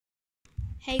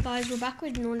Hey guys, we're back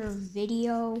with another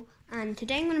video, and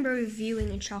today I'm going to be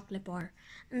reviewing a chocolate bar.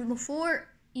 And before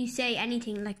you say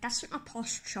anything like that's not a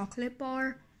posh chocolate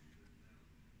bar,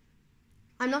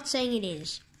 I'm not saying it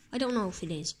is. I don't know if it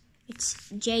is. It's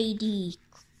JD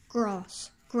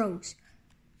Gross.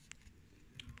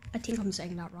 I think I'm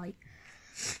saying that right.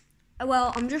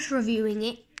 Well, I'm just reviewing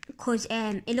it because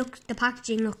the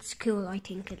packaging looks cool. I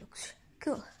think it looks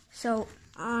cool. So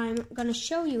I'm going to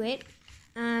show you it.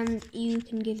 And you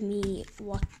can give me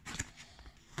what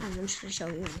I'm just going to show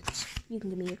you. You can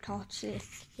give me your thoughts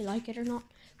if you like it or not.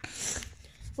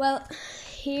 Well,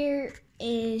 here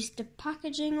is the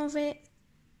packaging of it,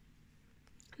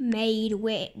 made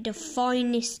with the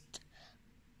finest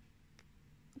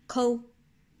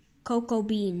cocoa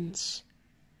beans.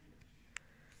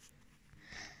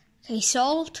 Okay,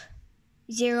 salt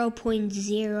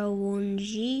 0.01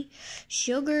 G,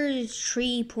 sugar is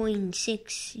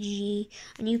 3.6 G,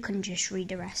 and you can just read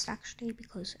the rest actually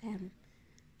because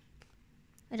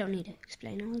I don't need to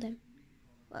explain all of them.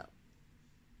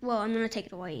 Well, I'm gonna take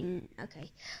it away. Okay.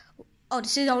 Oh,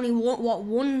 this is only what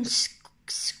one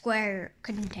square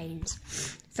contains.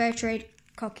 Fairtrade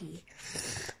cookie,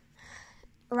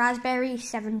 raspberry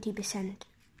 70%,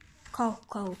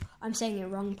 cocoa. I'm saying it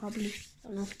wrong probably. I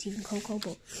don't know if it's even cocoa,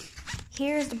 but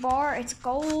here's the bar. It's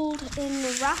gold in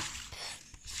the wrap.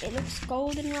 It looks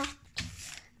golden wrapped.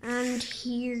 And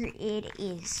here it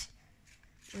is.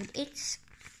 And it's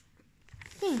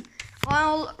thing.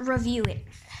 I'll review it.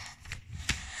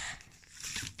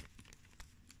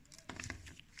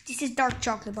 This is dark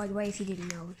chocolate, by the way, if you didn't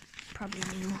know. Probably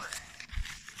knew.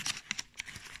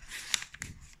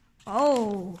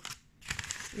 Oh,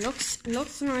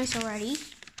 looks nice already.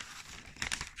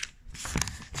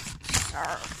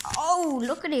 Oh,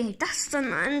 look at it. That's the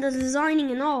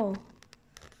designing and all.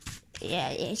 Yeah,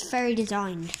 it's very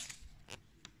designed.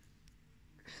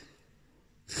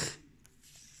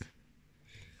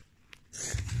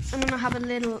 I'm gonna have a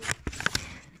little,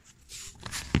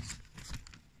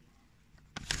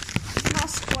 not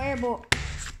square, but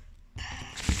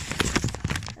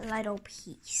a little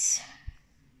piece.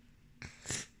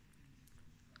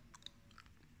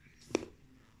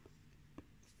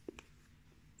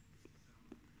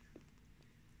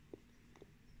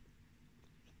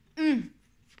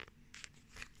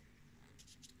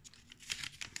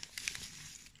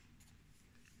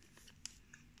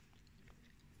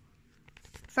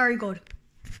 Very good.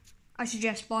 I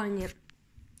suggest buying it.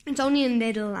 It's only in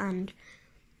Lidl, and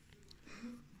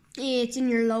it's in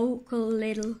your local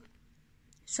Lidl,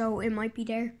 so it might be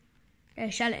there.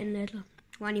 Sell it in Lidl.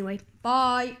 Well, anyway,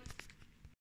 bye.